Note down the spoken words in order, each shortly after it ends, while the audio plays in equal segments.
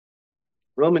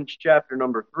Romans chapter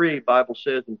number 3, Bible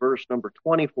says in verse number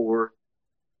 24,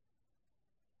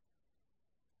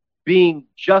 being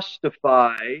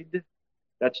justified,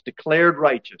 that's declared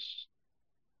righteous.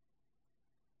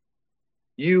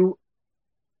 You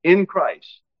in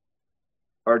Christ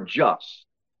are just.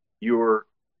 You're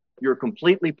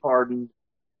completely pardoned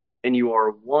and you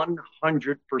are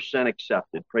 100%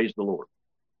 accepted. Praise the Lord.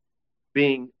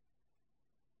 Being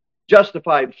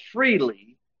justified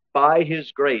freely by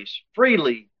his grace.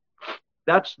 Freely,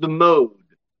 that's the mode.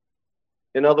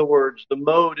 In other words, the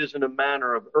mode isn't a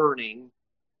manner of earning.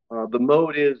 The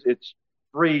mode is it's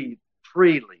freely.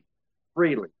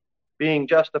 Being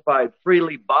justified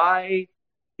freely by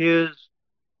his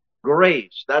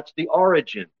grace. That's the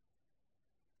origin.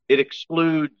 It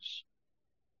excludes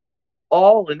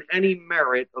all and any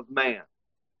merit of man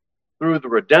through the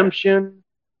redemption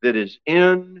that is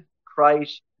in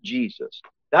Christ Jesus.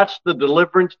 That's the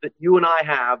deliverance that you and I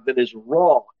have that is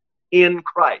wrought in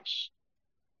Christ.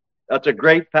 That's a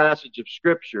great passage of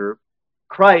Scripture.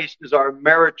 Christ is our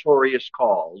meritorious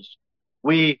cause.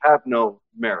 We have no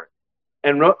merit.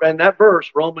 And that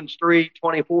verse, Romans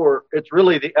 3:24, it's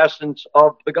really the essence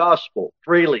of the gospel.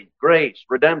 Freely, grace,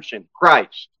 redemption,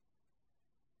 Christ.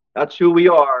 That's who we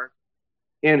are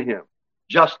in him.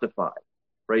 Justified.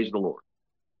 Praise the Lord.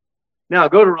 Now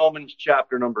go to Romans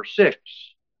chapter number 6.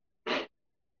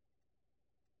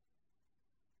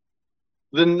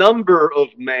 The number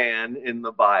of man in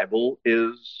the Bible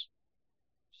is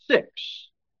 6.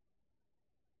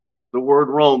 The word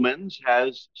Romans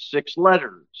has 6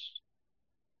 letters.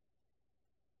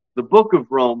 The book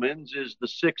of Romans is the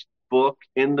 6th book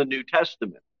in the New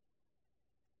Testament.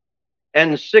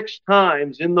 And 6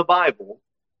 times in the Bible,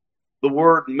 the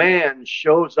word man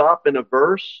shows up in a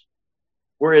verse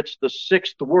where it's the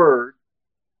 6th word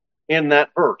in that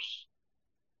verse.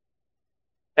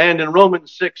 And in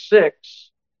Romans 6:6,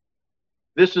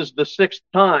 this is the 6th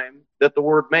time that the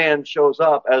word man shows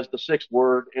up as the 6th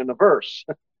word in a verse.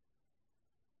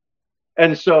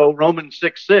 And so Romans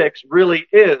 6:6 really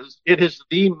is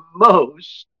the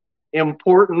most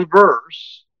important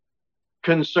verse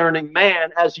concerning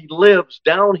man as he lives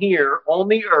down here on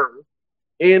the earth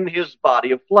in his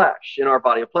body of flesh, in our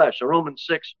body of flesh. So Romans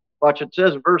 6, watch it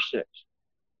says in verse 6,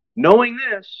 knowing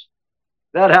this,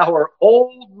 that our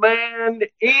old man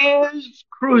is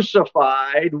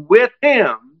crucified with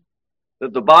him,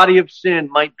 that the body of sin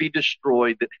might be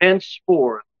destroyed, that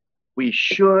henceforth we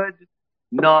should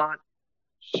not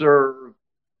serve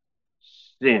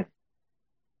sin.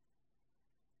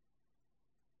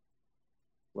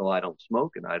 Well, I don't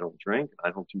smoke and I don't drink and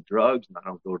I don't do drugs and I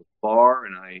don't go to the bar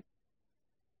and I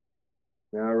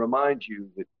remind you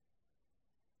that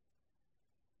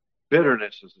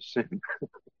bitterness is a sin.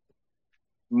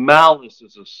 Malice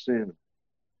is a sin.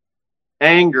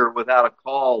 Anger without a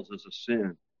cause is a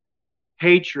sin.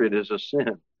 Hatred is a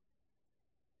sin.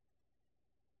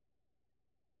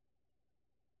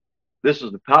 This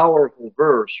is a powerful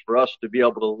verse for us to be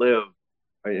able to live.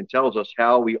 Right? It tells us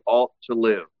how we ought to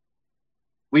live.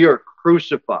 We are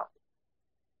crucified.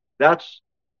 That's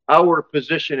our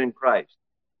position in Christ.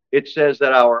 It says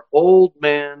that our old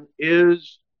man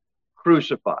is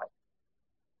crucified.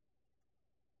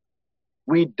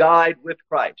 We died with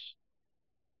Christ.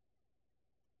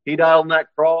 He died on that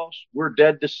cross. We're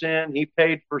dead to sin. He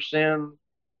paid for sin.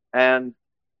 And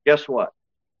guess what?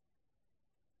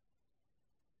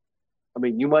 I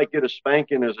mean, you might get a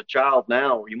spanking as a child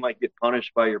now, or you might get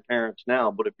punished by your parents now.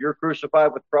 But if you're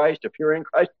crucified with Christ, if you're in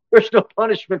Christ, there's no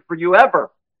punishment for you ever,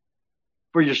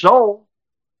 for your soul.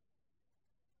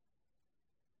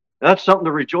 That's something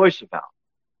to rejoice about.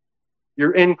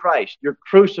 You're in Christ. You're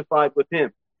crucified with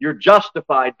him. You're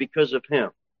justified because of him.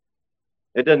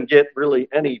 It doesn't get really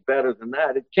any better than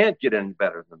that. It can't get any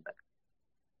better than that.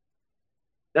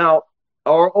 Now,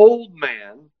 our old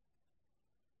man,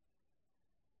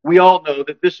 we all know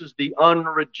that this is the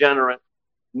unregenerate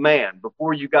man.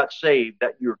 Before you got saved,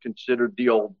 that you're considered the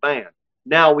old man.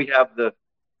 Now we have the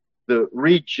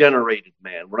regenerated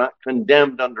man. We're not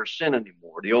condemned under sin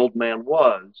anymore. The old man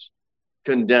was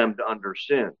condemned under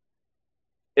sin.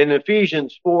 In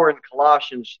Ephesians 4 and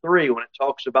Colossians 3, when it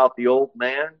talks about the old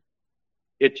man,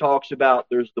 it talks about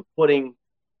there's the putting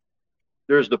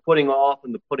off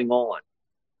and the putting on.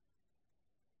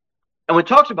 And when it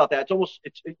talks about that,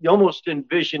 you almost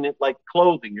envision it like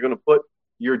clothing. You're going to put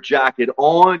your jacket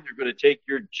on, you're going to take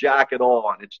your jacket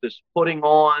on. It's this putting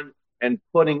on and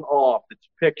putting off. It's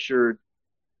pictured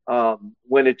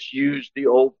when it's used, the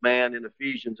old man in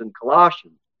Ephesians and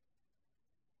Colossians.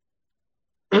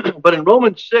 But in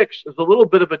Romans 6, there's a little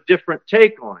bit of a different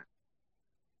take on it.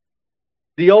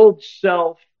 The old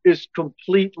self is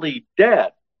completely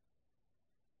dead.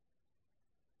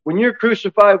 When you're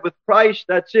crucified with Christ,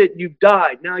 that's it. You've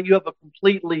died. Now you have a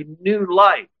completely new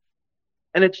life.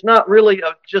 And it's not really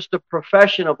just a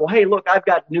profession of, well, hey, look, I've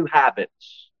got new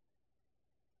habits.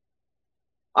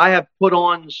 I have put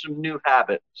on some new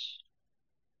habits.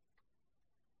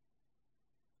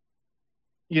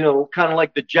 You know, kind of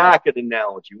like the jacket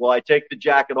analogy. Well, I take the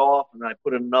jacket off and I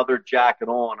put another jacket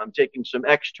on. I'm taking some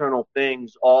external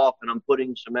things off and I'm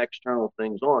putting some external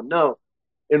things on. No.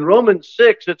 In Romans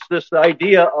 6, it's this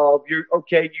idea of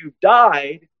you've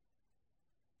died.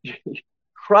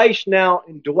 Christ now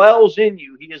indwells in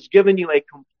you. He has given you a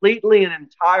completely and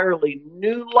entirely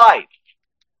new life.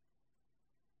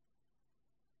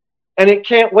 And it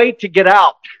can't wait to get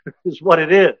out, is what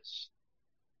it is.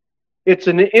 It's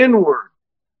an inward,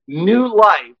 new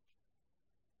life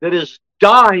that is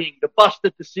dying to bust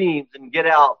at the seams and get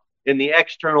out in the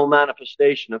external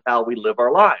manifestation of how we live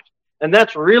our lives. And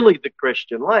that's really the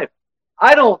Christian life.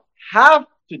 I don't have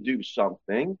to do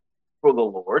something for the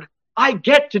Lord. I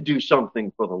get to do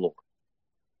something for the Lord,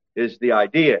 is the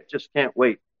idea. Just can't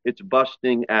wait. It's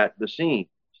busting at the seams.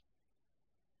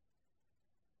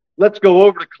 Let's go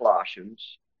over to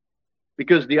Colossians,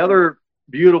 because the other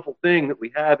beautiful thing that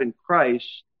we have in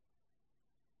Christ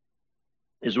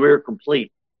is we're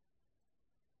complete.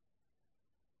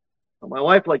 My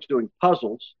wife likes doing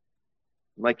puzzles.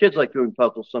 My kids like doing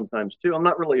puzzles sometimes too. I'm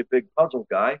not really a big puzzle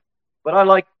guy, but I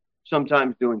like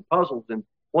sometimes doing puzzles. And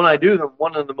when I do them,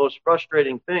 one of the most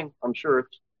frustrating things, I'm sure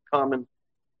it's common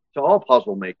to all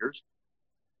puzzle makers,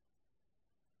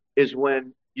 is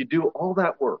when you do all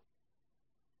that work.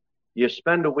 You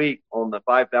spend a week on the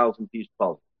 5,000 piece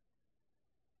puzzle.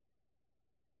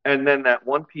 And then that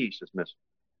one piece is missing.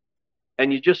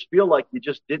 And you just feel like you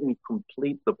just didn't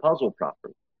complete the puzzle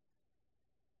properly.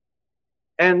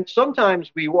 And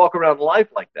sometimes we walk around life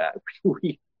like that.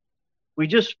 We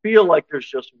just feel like there's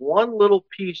just one little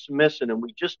piece missing and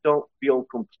we just don't feel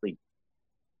complete.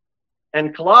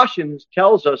 And Colossians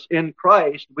tells us in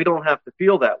Christ we don't have to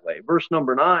feel that way. Verse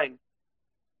number 9,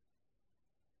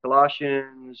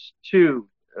 Colossians 2.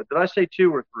 Did I say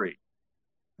 2 or 3?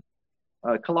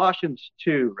 Colossians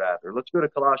 2, rather. Let's go to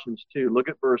Colossians 2. Look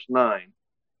at verse 9.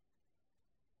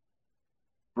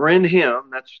 For in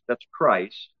him, that's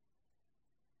Christ,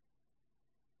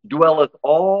 dwelleth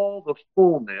all the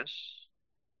fullness,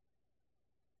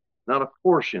 not a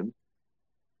portion,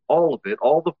 all of it,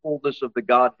 all the fullness of the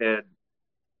Godhead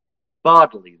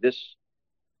bodily. This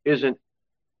isn't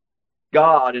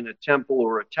God in a temple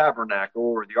or a tabernacle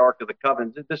or the Ark of the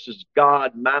Covenant. This is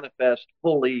God manifest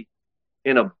fully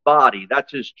in a body.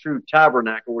 That's his true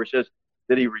tabernacle, where it says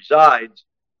that he resides.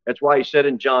 That's why he said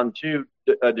in John 2,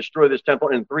 destroy this temple,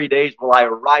 in 3 days will I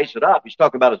rise it up. He's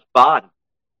talking about his body.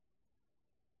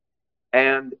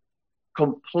 And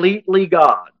completely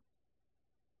God,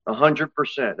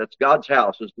 100%. That's God's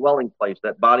house, his dwelling place,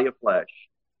 that body of flesh.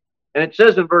 And it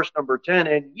says in verse number 10,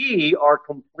 and ye are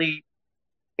complete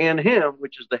in him,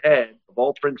 which is the head of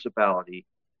all principality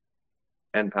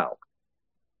and power.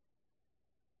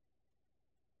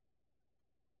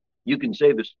 You can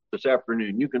say this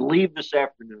afternoon. You can leave this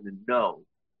afternoon and know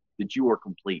that you are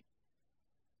complete.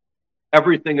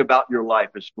 Everything about your life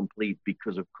is complete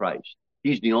because of Christ.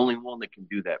 He's the only one that can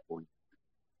do that for you.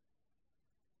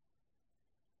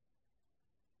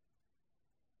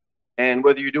 And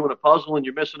whether you're doing a puzzle and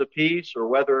you're missing a piece, or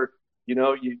whether,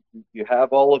 you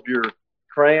have all of your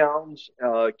crayons,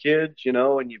 kids,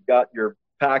 and you've got your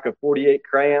pack of 48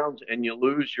 crayons and you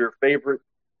lose your favorite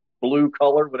blue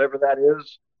color, whatever that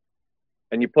is,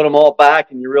 and you put them all back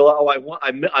and you realize,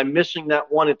 I'm missing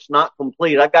that one. It's not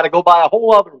complete. I've got to go buy a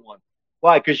whole other one.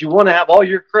 Why? Because you want to have all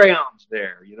your crayons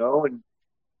there, and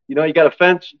you got a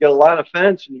fence, you got a line of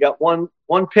fence, and you got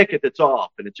one picket that's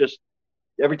off, and it just,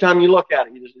 every time you look at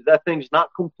it, that thing's not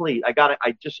complete. I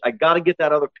gotta get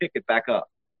that other picket back up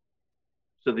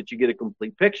so that you get a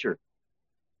complete picture.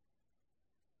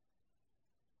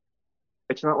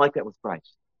 It's not like that with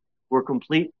Christ. We're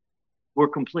complete. We're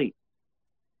complete.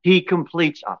 He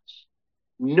completes us.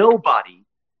 Nobody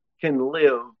can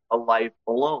live a life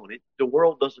alone. The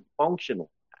world doesn't function like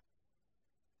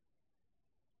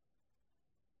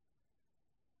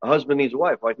that. A husband needs a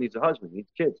wife. Wife needs a husband.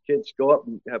 Needs kids. Kids go up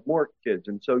and have more kids.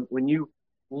 And so when you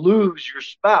lose your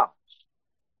spouse,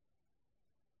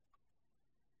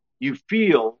 you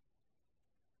feel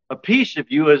a piece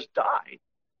of you has died.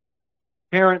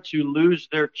 Parents who lose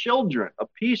their children, a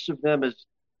piece of them has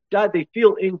died. They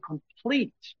feel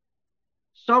incomplete.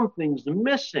 Something's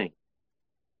missing.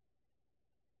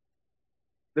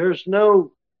 The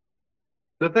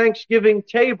Thanksgiving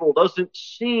table doesn't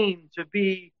seem to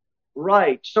be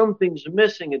right. Something's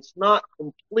missing. It's not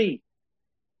complete.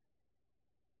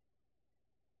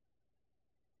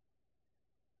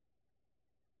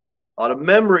 A lot of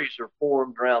memories are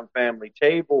formed around family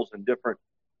tables and different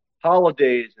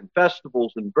holidays and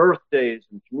festivals and birthdays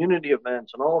and community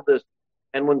events and all of this.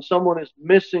 And when someone is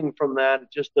missing from that, it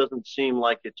just doesn't seem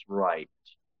like it's right.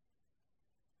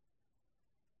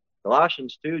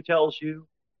 Colossians 2 tells you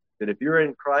that if you're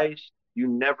in Christ, you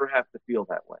never have to feel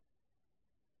that way.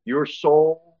 Your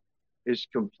soul is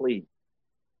complete.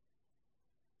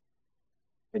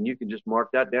 And you can just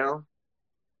mark that down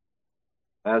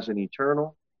as an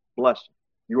eternal blessing.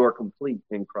 You are complete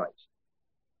in Christ.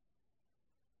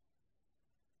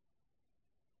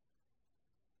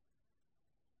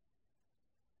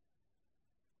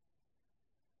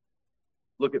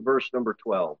 Look at verse number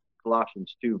 12,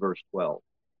 Colossians 2, verse 12.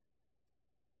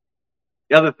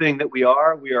 The other thing that we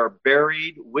are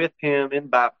buried with him in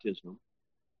baptism.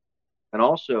 And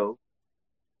also,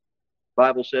 the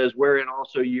Bible says, wherein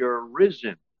also you're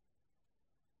risen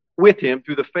with him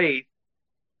through the faith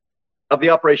of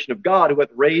the operation of God who hath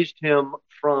raised him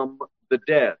from the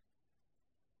dead.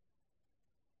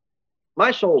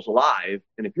 My soul's alive,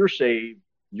 and if you're saved,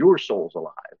 your soul's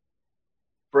alive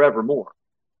forevermore.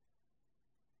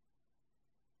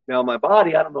 Now, my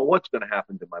body, I don't know what's going to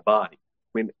happen to my body.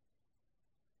 I mean,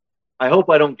 I hope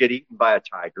I don't get eaten by a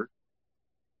tiger.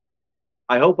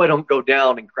 I hope I don't go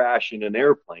down and crash in an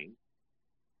airplane.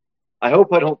 I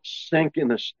hope I don't sink in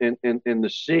the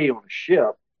sea on a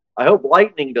ship. I hope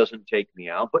lightning doesn't take me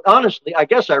out. But honestly, I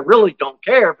guess I really don't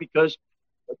care because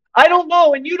I don't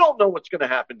know, and you don't know what's going to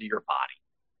happen to your body.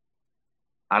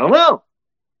 I don't know.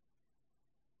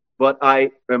 But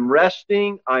I am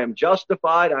resting. I am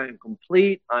justified. I am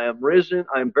complete. I am risen.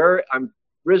 I'm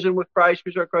risen with Christ,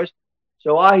 crucified with Christ.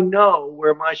 So I know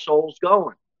where my soul's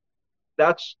going.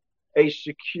 That's a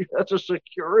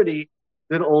security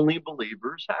that only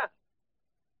believers have.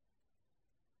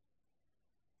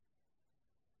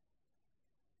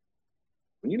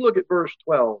 When you look at verse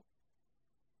 12,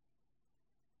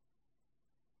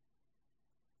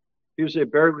 people say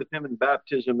buried with him in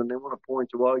baptism, and they want to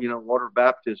point to, well, water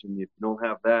baptism. If you don't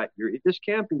have that, this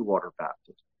can't be water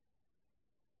baptism.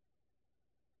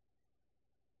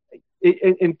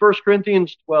 In 1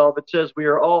 Corinthians 12, it says we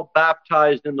are all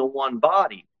baptized in the one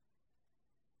body.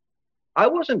 I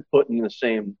wasn't put in the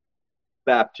same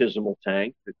baptismal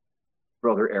tank that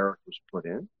Brother Eric was put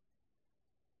in.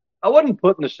 I wasn't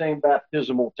put in the same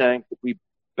baptismal tank that we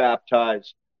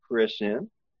baptized Chris in.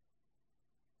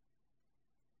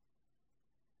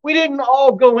 We didn't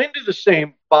all go into the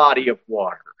same body of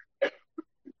water,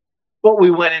 but we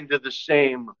went into the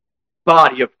same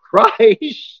body of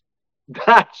Christ.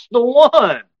 That's the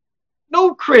one.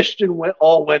 No Christian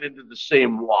all went into the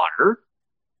same water,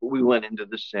 but we went into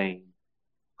the same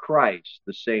Christ,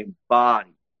 the same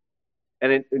body.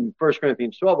 And in 1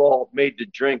 Corinthians 12, all made to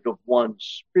drink of one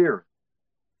spirit.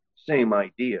 Same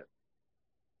idea.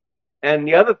 And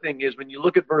the other thing is, when you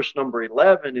look at verse number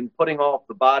 11, in putting off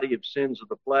the body of sins of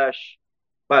the flesh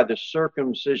by the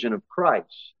circumcision of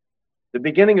Christ, the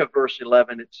beginning of verse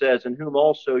 11, it says, in whom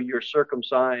also you're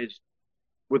circumcised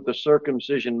with the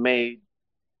circumcision made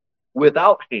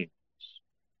without hands.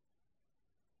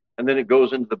 And then it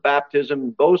goes into the baptism.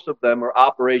 Both of them are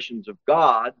operations of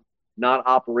God, not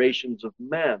operations of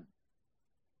men.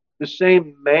 The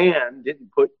same man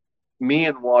didn't put me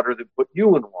in water that put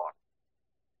you in water.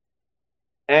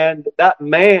 And that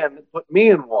man that put me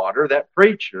in water, that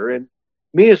preacher, and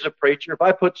me as a preacher, if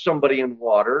I put somebody in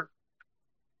water,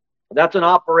 that's an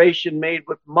operation made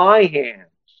with my hands.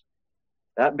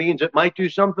 That means it might do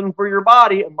something for your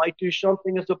body. It might do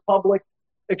something as a public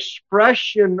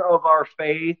expression of our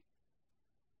faith,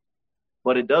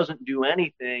 but it doesn't do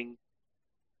anything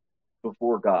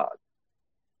before God.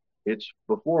 It's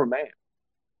before man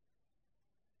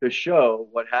to show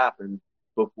what happened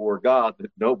before God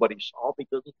that nobody saw,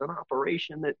 because it's an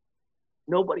operation that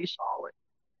nobody saw it.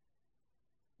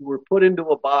 You were put into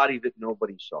a body that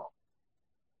nobody saw.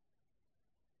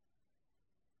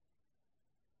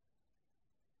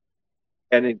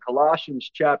 And in Colossians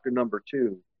chapter number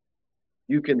 2,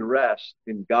 you can rest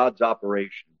in God's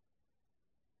operation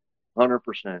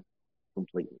 100%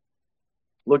 completely.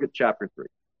 Look at chapter 3.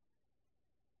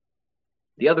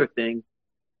 The other thing,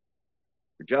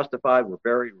 we're justified, we're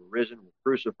buried, we're risen, we're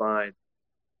crucified.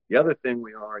 The other thing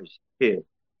we are is hid.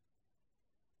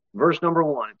 Verse number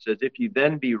 1, it says, if you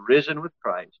then be risen with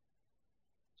Christ,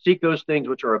 seek those things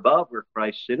which are above, where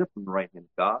Christ sitteth on the right hand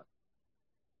of God.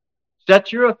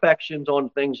 Set your affections on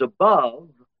things above,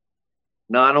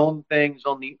 not on things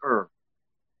on the earth.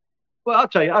 Well, I'll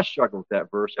tell you, I struggle with that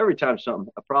verse. Every time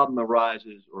a problem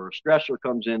arises or a stressor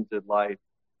comes into life,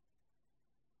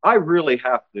 I really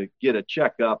have to get a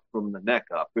checkup from the neck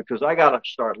up because I got to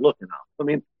start looking up. I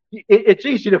mean, it's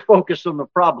easy to focus on the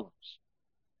problems.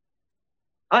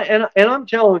 And I'm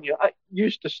telling you, I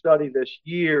used to study this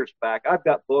years back. I've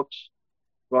got books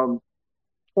from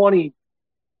 20,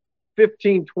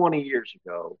 15, 20 years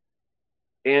ago.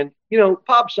 And,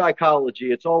 pop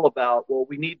psychology, it's all about, well,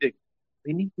 we need to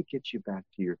get you back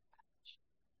to your,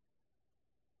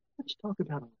 let's talk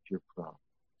about all your problems.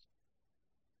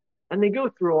 And they go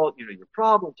through all, your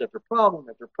problems after problem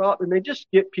after problem, and they just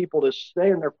get people to stay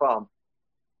in their problem.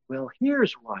 Well,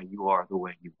 here's why you are the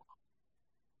way you are.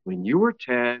 When you were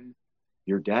 10,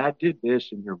 your dad did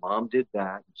this and your mom did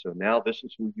that. And so now this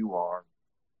is who you are.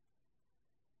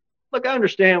 Look, I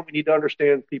understand we need to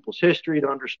understand people's history to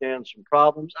understand some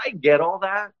problems. I get all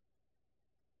that.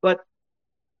 But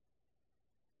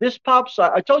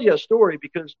I told you a story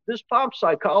because this pop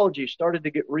psychology started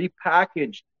to get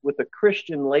repackaged with a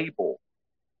Christian label.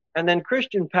 And then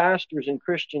Christian pastors and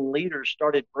Christian leaders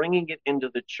started bringing it into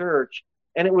the church.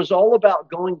 And it was all about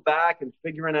going back and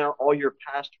figuring out all your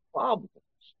past problems.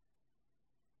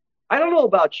 I don't know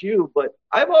about you, but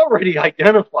I've already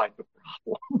identified the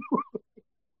problem.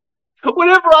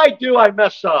 Whatever I do, I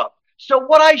mess up. So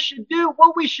what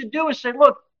we should do is say,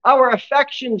 look, our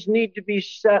affections need to be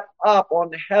set up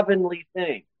on heavenly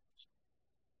things.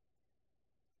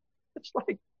 It's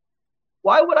like,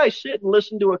 why would I sit and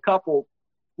listen to a couple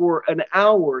for an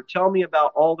hour tell me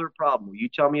about all their problems? You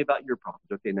tell me about your problems.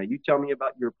 Okay, now you tell me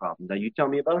about your problem. Now you tell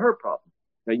me about her problem.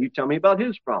 Now you tell me about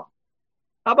his problem.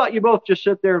 How about you both just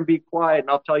sit there and be quiet and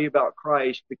I'll tell you about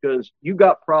Christ because you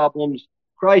got problems.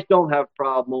 Christ don't have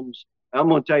problems. I'm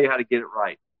going to tell you how to get it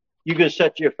right. You can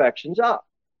set your affections up.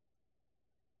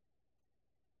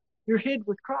 You're hid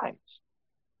with Christ.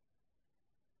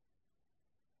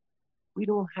 We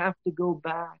don't have to go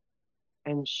back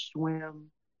and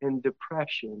swim in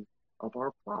depression of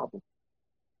our problem.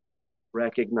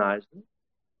 Recognize them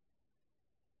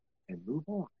and move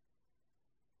on.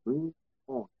 Move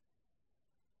on.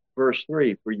 Verse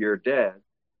 3, for you're dead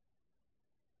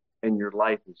and your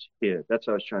life is hid. That's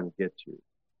what I was trying to get to.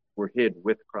 We're hid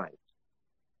with Christ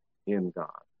in God.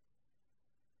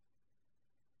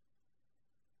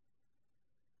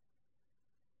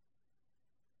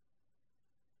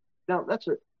 Now,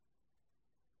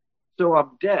 so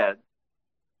I'm dead,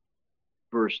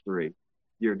 verse 3.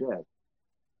 You're dead.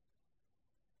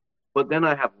 But then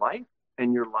I have life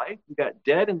and your life. You got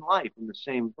dead and life in the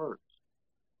same verse.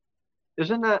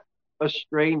 Isn't that a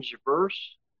strange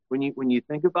verse when you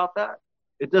think about that?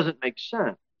 It doesn't make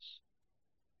sense.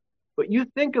 But you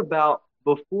think about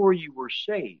before you were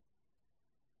saved,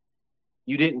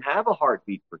 you didn't have a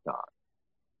heartbeat for God.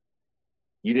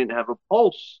 You didn't have a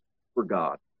pulse for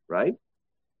God, right?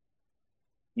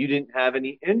 You didn't have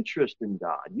any interest in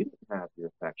God. You didn't have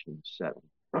your affections set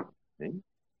on Him.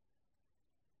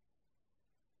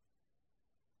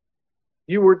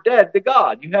 You were dead to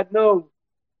God. You had no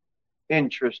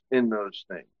interest in those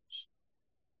things.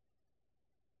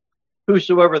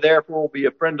 Whosoever therefore will be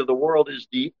a friend of the world is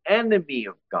the enemy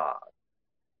of God.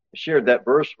 I shared that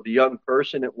verse with a young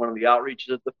person at one of the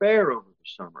outreaches at the fair over the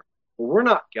summer. Well, we're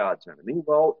not God's enemy.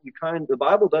 Well, the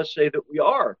Bible does say that we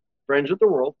are friends of the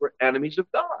world. We're enemies of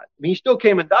God. I mean, He still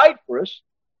came and died for us,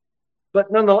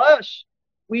 but nonetheless,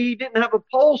 we didn't have a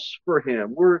pulse for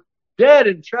Him. We're dead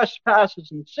in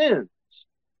trespasses and sins.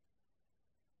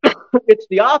 It's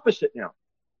the opposite now.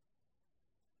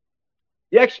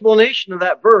 The explanation of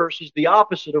that verse is the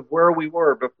opposite of where we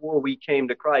were before we came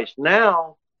to Christ.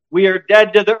 Now we are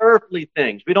dead to the earthly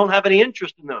things. We don't have any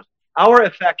interest in those. Our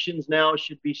affections now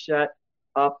should be set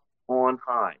up on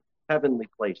high, heavenly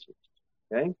places.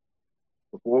 Okay?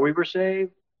 Before we were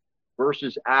saved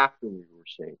versus after we were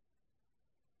saved.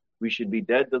 We should be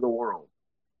dead to the world.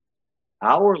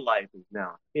 Our life is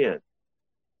now hid.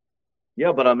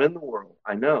 Yeah, but I'm in the world.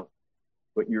 I know.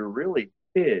 But you're really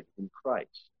hid in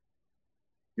Christ.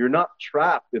 You're not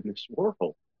trapped in this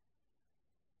world.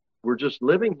 We're just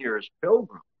living here as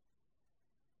pilgrims.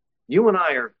 You and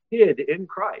I are hid in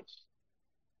Christ.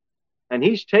 And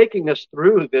He's taking us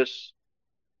through these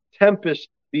tempest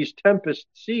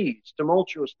seas,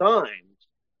 tumultuous times,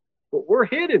 but we're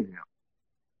hid in Him.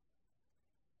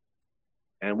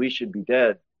 And we should be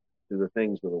dead to the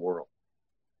things of the world.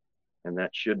 And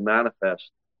that should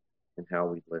manifest in how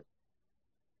we live.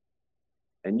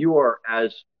 And you are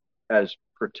as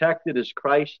protected as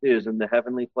Christ is in the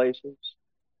heavenly places.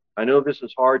 I know this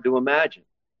is hard to imagine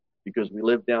because we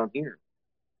live down here.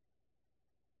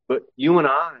 But you and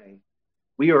I,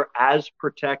 We are as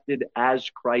protected as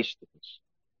Christ is.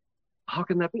 How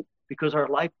can that be? Because our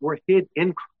life, we're hid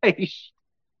in Christ.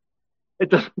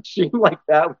 It doesn't seem like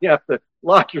that. We have to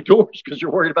lock your doors because you're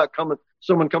worried about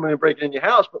someone coming and breaking in your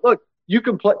house. But look, you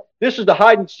can play. This is the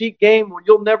hide and seek game where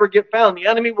you'll never get found. The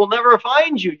enemy will never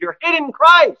find you. You're hid in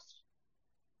Christ.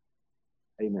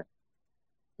 Amen.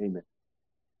 Amen.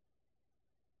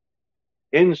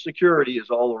 Insecurity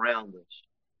is all around us.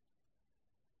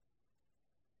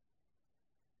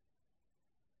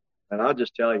 And I'll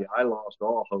just tell you, I lost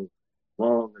all hope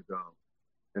long ago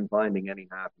in finding any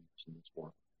happiness in this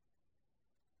world.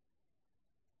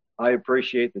 I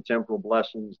appreciate the temporal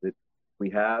blessings that we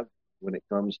have when it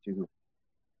comes to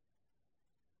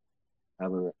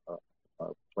having a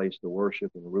place to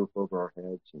worship and a roof over our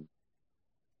heads.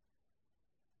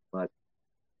 But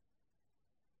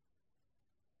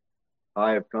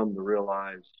I have come to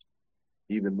realize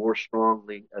even more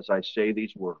strongly as I say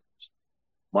these words,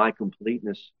 my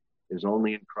completeness is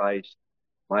only in Christ.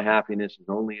 My happiness is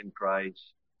only in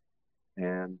Christ.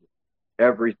 And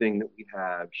everything that we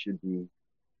have should be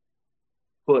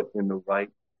put in the right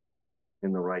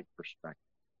perspective.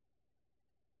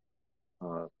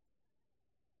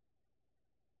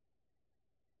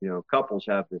 Couples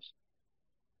have this.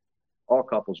 All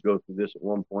couples go through this at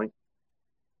one point.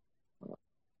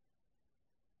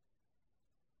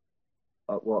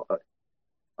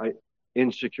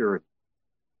 Insecurity.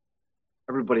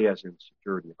 Everybody has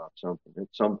insecurity about something at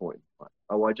some point in life.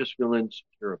 Oh, I just feel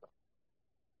insecure about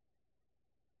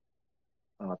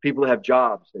it. People who have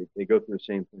jobs, they go through the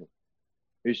same thing.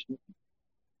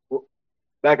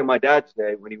 Back in my dad's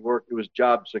day, when he worked, it was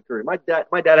job security. My dad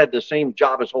had the same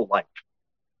job his whole life.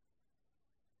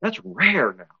 That's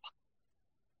rare now.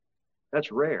 That's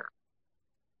rare.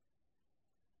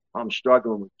 I'm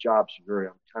struggling with job security.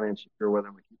 I'm kind of insecure whether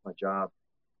I'm going to keep my job.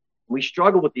 We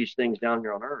struggle with these things down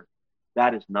here on earth.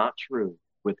 That is not true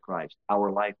with Christ.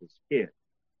 Our life is hid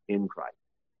in Christ.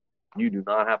 You do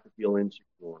not have to feel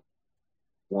insecure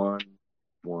one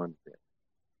bit.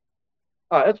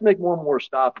 All right, let's make one more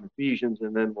stop in Ephesians,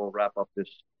 and then we'll wrap up this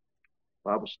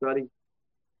Bible study.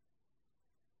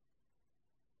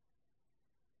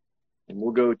 And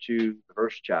we'll go to the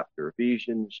first chapter,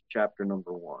 Ephesians chapter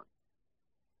number 1.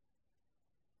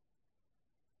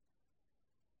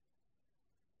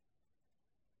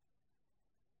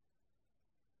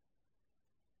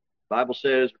 The Bible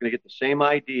says we're going to get the same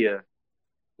idea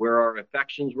where our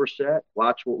affections were set.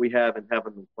 Watch what we have in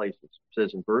heavenly places. It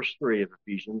says in verse 3 of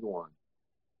Ephesians 1.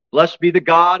 Blessed be the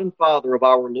God and Father of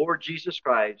our Lord Jesus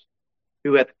Christ,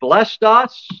 who hath blessed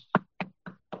us.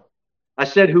 I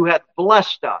said, who hath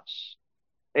blessed us.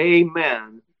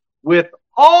 Amen. With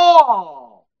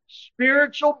all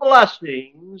spiritual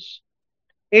blessings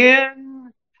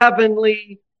in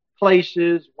heavenly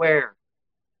places. Where?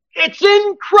 It's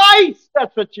in Christ.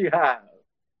 That's what you have.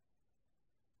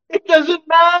 It doesn't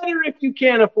matter if you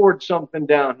can't afford something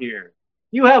down here.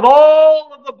 You have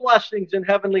all of the blessings in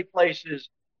heavenly places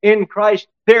in Christ.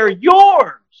 They're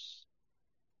yours.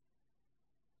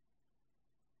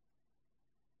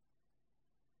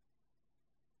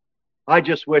 I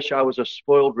just wish I was a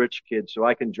spoiled rich kid so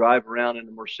I can drive around in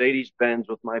a Mercedes-Benz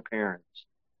with my parents.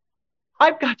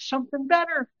 I've got something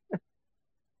better.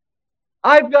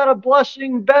 I've got a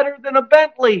blessing better than a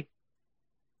Bentley.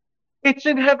 It's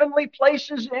in heavenly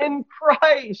places in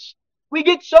Christ. We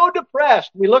get so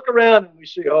depressed. We look around and we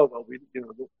see, oh, well,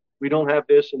 we don't have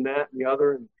this and that and the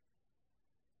other. And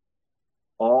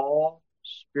all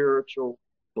spiritual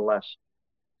blessings.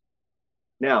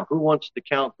 Now, who wants to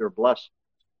count their blessings?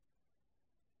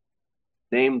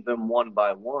 Name them one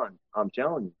by one. I'm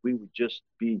telling you, we would just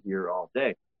be here all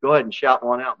day. Go ahead and shout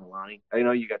one out, Milani. I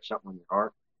know you got something on your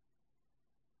heart.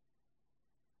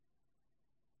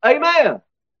 Amen.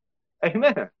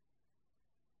 Amen.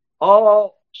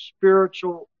 All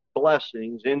spiritual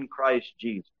blessings in Christ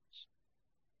Jesus.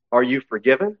 Are you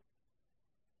forgiven?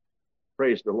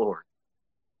 Praise the Lord.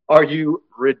 Are you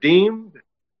redeemed?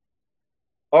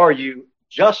 Are you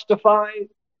justified?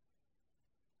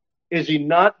 Is he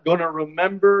not going to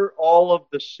remember all of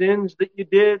the sins that you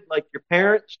did like your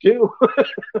parents do?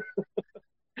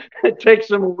 It takes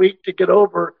them a week to get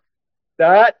over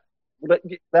that. We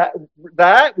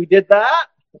did that.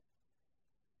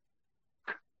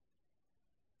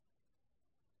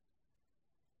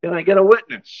 Can I get a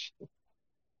witness?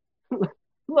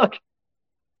 Look,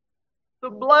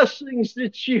 the blessings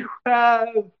that you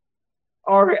have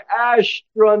are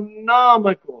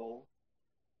astronomical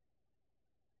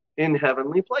in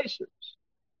heavenly places.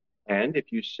 And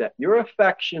if you set your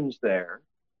affections there,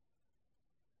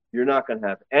 you're not going to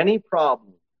have any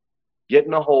problem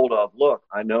getting a hold of. Look,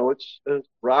 I know it's a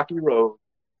rocky road,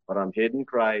 but I'm hid in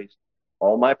Christ.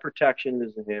 All my protection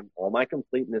is in him. All my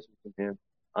completeness is in him.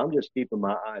 I'm just keeping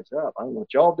my eyes up. I don't know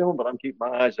what y'all doing, but I'm keeping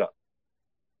my eyes up.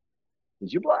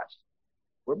 Because you're blessed.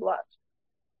 We're blessed.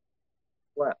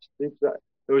 Blessed.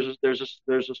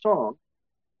 There's a song,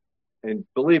 and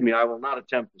believe me, I will not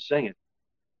attempt to sing it.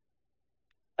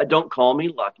 Don't call me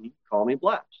lucky, call me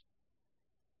blessed.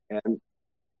 And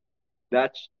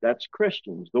that's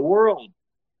Christians. The world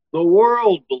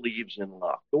believes in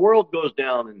luck. The world goes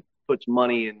down and puts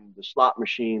money in the slot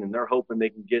machine, and they're hoping they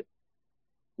can get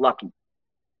lucky.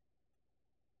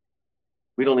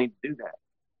 We don't need to do that.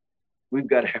 We've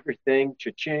got everything,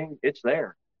 cha-ching, it's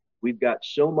there. We've got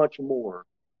so much more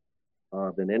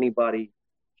than anybody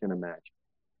can imagine.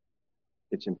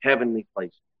 It's in heavenly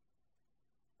places.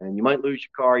 And you might lose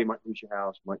your car, you might lose your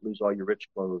house, you might lose all your rich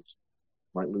clothes,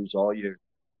 you might lose all your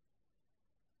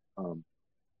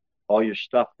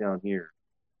stuff down here.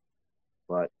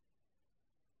 But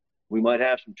we might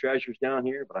have some treasures down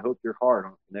here, but I hope your heart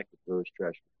aren't connected to those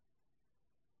treasures.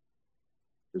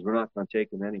 Because we're not going to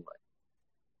take them anyway.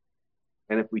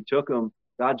 And if we took them,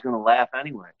 God's going to laugh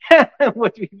anyway.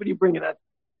 What are you bringing up?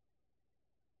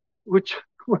 Which,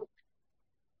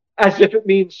 as if it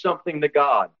means something to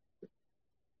God.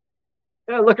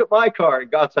 Yeah, look at my car.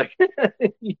 And God's like,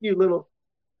 you little,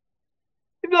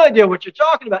 you have no idea what you're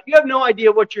talking about. You have no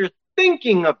idea what you're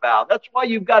thinking about. That's why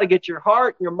you've got to get your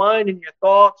heart, your mind, and your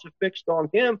thoughts fixed on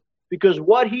him, because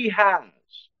what he has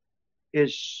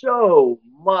is so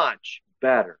much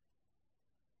better.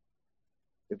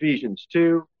 Ephesians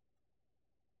 2.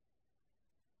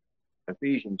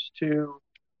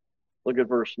 Look at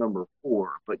verse number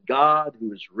 4. But God,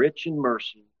 who is rich in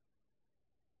mercy,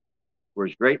 for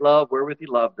his great love wherewith he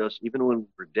loved us, even when we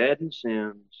were dead in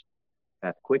sins,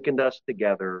 hath quickened us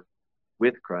together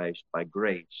with Christ. By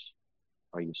grace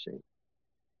are you saved.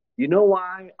 You know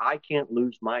why I can't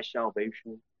lose my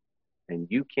salvation and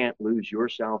you can't lose your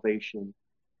salvation?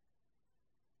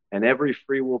 And every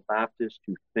Free Will Baptist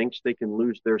who thinks they can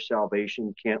lose their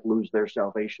salvation can't lose their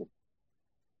salvation.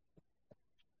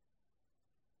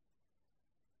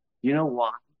 You know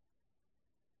why?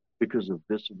 Because of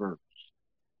this verse.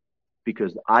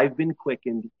 Because I've been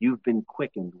quickened, you've been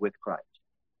quickened with Christ.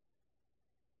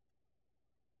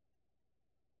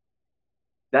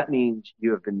 That means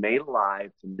you have been made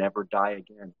alive to never die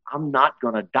again. I'm not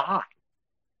going to die.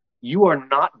 You are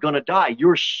not going to die.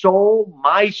 Your soul,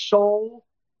 my soul,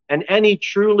 and any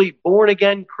truly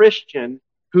born-again Christian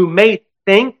who may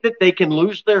think that they can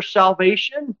lose their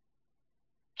salvation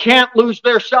can't lose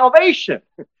their salvation.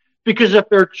 Because if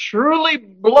they're truly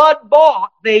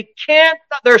blood-bought,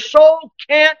 their soul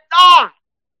can't die.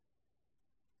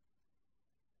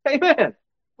 Amen.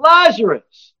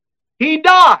 Lazarus, he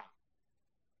died.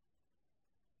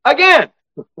 Again.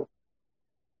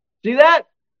 See that?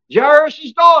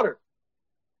 Jairus' daughter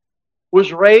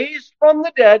was raised from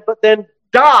the dead, but then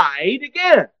died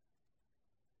again.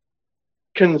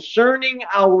 Concerning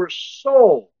our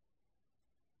soul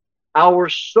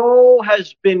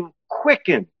has been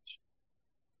quickened.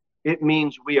 It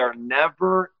means we are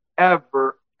never,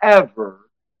 ever, ever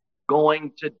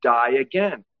going to die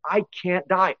again. I can't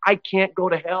die. I can't go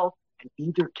to hell, and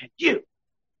neither can you.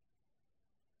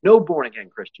 No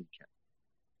born-again Christian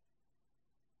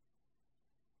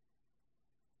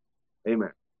can.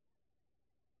 Amen.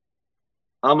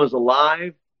 I'm as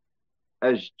alive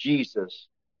as Jesus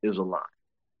is alive.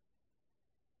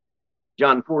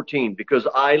 John 14, because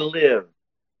I live,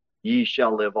 ye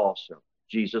shall live also.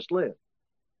 Jesus lived.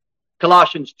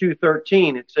 Colossians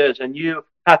 2:13, it says, and you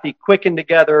hath he quickened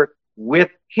together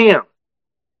with him,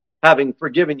 having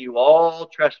forgiven you all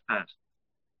trespasses.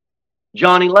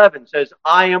 John 11 says,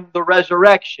 I am the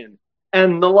resurrection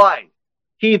and the life.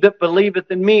 He that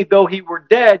believeth in me, though he were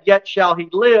dead, yet shall he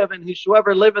live, and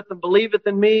whosoever liveth and believeth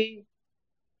in me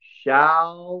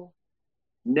shall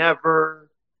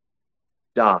never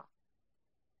die.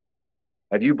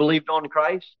 Have you believed on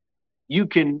Christ? You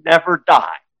can never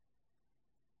die.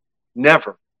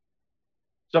 Never.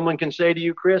 Someone can say to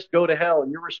you, Chris, go to hell,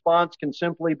 and your response can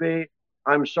simply be,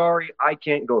 I'm sorry, I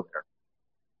can't go there.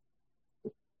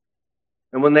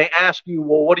 And when they ask you,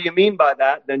 well, what do you mean by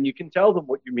that? Then you can tell them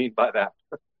what you mean by that.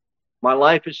 My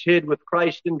life is hid with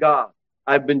Christ in God.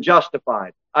 I've been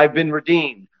justified. I've been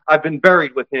redeemed. I've been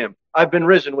buried with him. I've been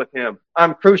risen with him.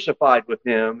 I'm crucified with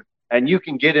him. And you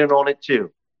can get in on it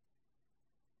too.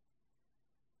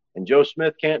 And Joe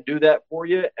Smith can't do that for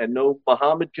you. And no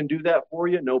Muhammad can do that for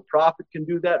you. No prophet can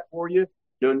do that for you.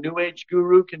 No New Age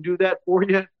guru can do that for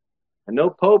you. And no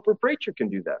pope or preacher can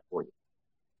do that for you.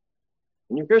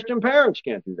 And your Christian parents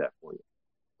can't do that for you.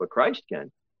 but Christ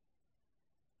can.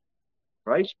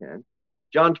 Christ can.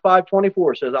 John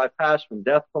 5:24 says, I passed from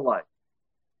death to life.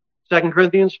 2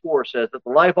 Corinthians 4 says that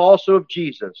the life also of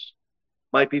Jesus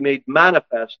might be made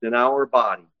manifest in our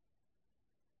body.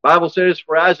 The Bible says,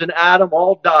 for as in Adam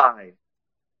all died,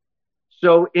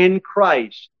 so in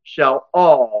Christ shall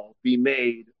all be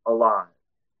made alive.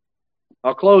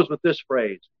 I'll close with this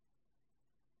phrase.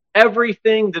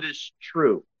 Everything that is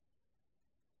true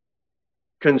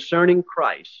concerning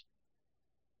Christ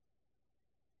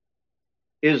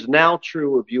is now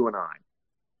true of you and I,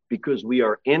 because we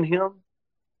are in him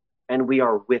and we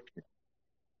are with him.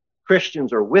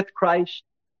 Christians are with Christ.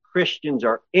 Christians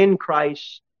are in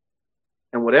Christ.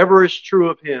 And whatever is true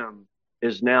of him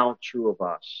is now true of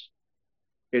us.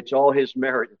 It's all his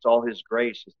merit. It's all his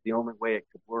grace. It's the only way it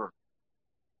could work.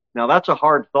 Now, that's a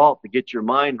hard thought to get your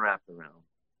mind wrapped around,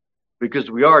 because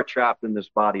we are trapped in this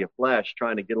body of flesh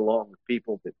trying to get along with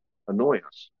people that annoy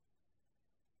us.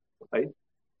 Right?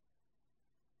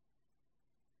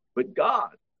 But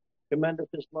God commendeth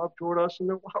his love toward us, and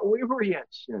while we were yet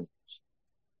sinners,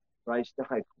 Christ died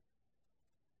for us.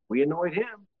 We annoyed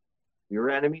him. We were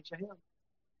enemies of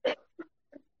him.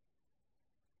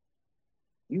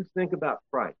 You think about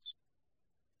Christ.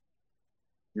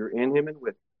 You're in him and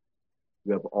with him.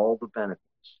 You have all the benefits,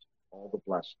 all the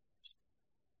blessings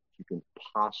you can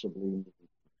possibly need.